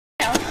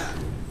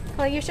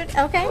pulling your shirt.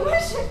 Okay. No, not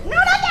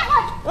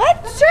that one. What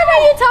shirt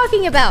are you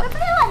talking about? The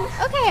blue one.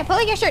 Okay, I'm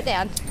pulling your shirt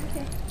down.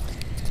 Okay.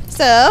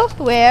 So,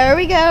 where are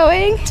we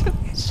going?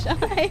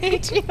 I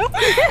hate you.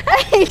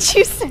 I hate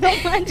you so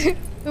much.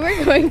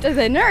 We're going to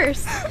the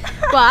nurse.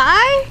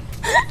 Why?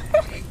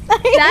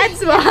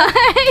 That's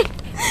why.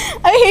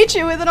 I hate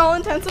you with an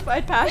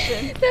all-intensified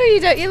passion. No, you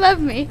don't. You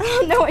love me.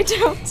 No, I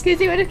don't. Because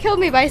you would have killed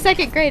me by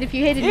second grade if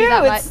you hated me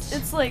that much.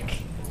 It's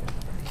like,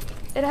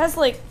 it has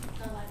like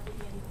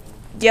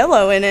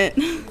yellow in it.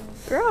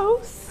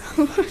 Gross.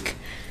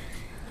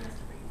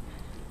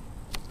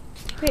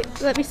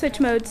 Wait, let me switch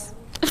modes.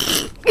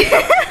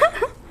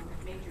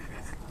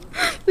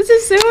 This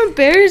is so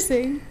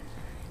embarrassing.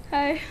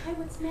 Hi. Hey,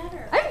 what's the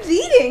matter? I'm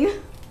bleeding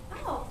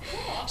Oh,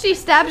 cool. She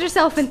stabbed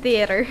herself in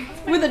theater.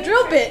 with a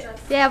drill bit.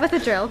 Yeah, with a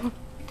drill.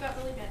 You've got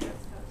really bad nose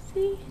coats.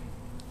 See?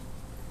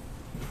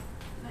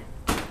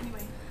 But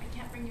anyway, I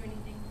can't bring you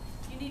anything.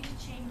 You need to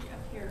change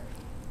up here.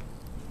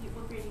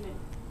 What grade are you in?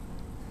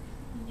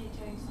 You need to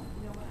tell yourself,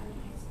 you know what, I'm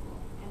in high school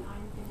and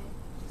I'm gonna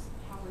just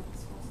power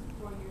this school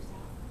 4 years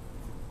out.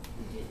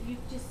 You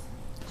just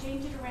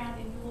change it around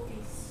and you will be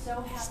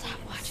so happy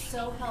and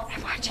so healthy.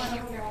 I'm watching Come on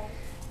you. over here.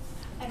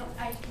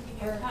 I can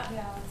give you a cut.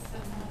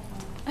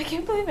 I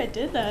can't believe I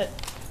did that.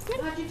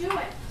 How'd you do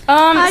it?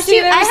 I see,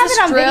 there was have this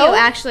it on drill, video,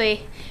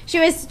 actually. She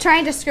was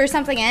trying to screw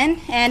something in,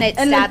 and it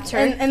stabbed her.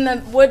 and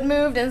the wood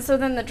moved, and so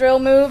then the drill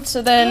moved,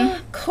 so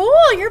then.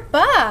 Cool, you're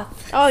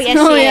buff. Oh, yes,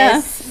 Oh, she yeah.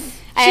 is.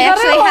 I She got it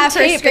actually on have her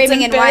tape. It's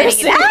screaming and whining.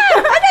 embarrassing. Ah,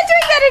 I'm not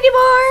doing that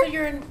So anymore.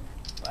 you're in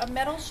a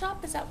metal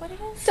shop? Is that what it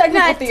is?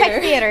 Technical No, theater.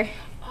 tech theater.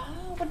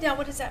 Oh, now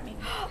what does that mean?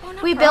 Oh,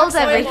 no, We build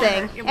sorry.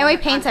 everything, and we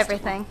paint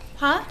everything.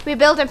 Huh? We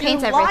build and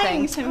paint You're everything.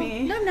 lying to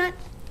me. No, I'm not.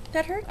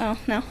 That hurt? Oh,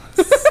 no.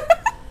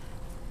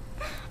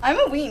 I'm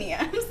a weenie.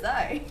 I'm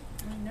sorry.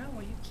 I know.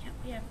 Well, you can't.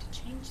 We have to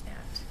change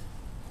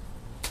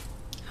that.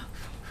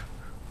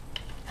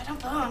 I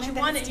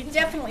don't You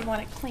definitely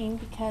want it clean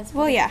because.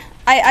 Well, yeah.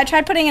 I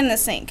tried putting it in the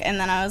sink, and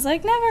then I was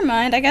like, never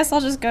mind. I guess I'll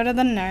just go to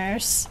the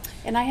nurse.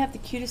 And I have the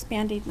cutest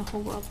Band-Aid in the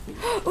whole world for you.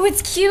 Oh,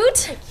 it's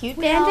cute. Cute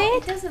Well,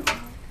 Band-Aid?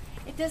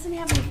 it doesn't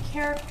have any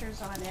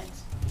characters on it,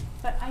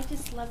 but I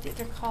just loved it.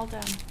 They're called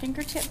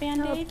fingertip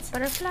Band-Aids,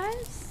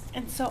 Butterflies?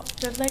 and so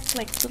they're like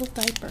little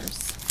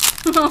diapers.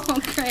 Oh,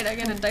 great. I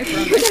got a diaper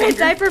on You got a my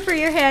diaper for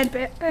your hand,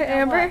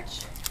 Amber.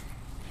 Watch.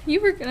 You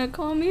were going to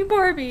call me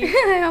Barbie.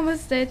 I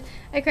almost did.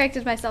 I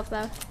corrected myself,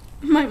 though.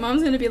 My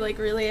mom's going to be like,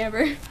 really,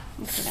 Amber?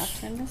 Okay, now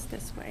turn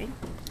this way.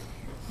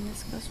 And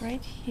this goes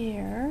right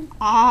here.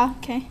 Ah,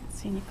 okay.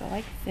 So you go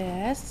like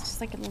this,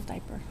 just like a little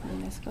diaper.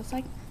 And this goes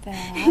like In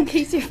that.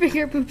 case your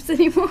finger poops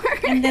anymore.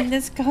 And then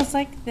this goes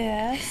like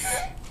this.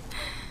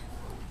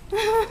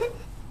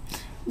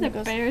 And it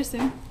goes-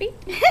 Embarrassing.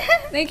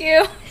 Thank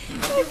you.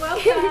 You're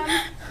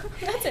welcome.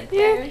 That's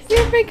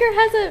Your finger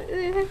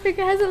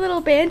has a little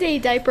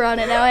Band-Aid diaper on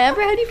it now,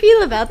 Amber. How do you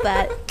feel about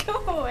that? Go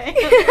away.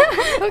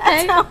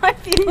 Okay. That's how I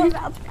feel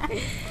about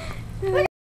that.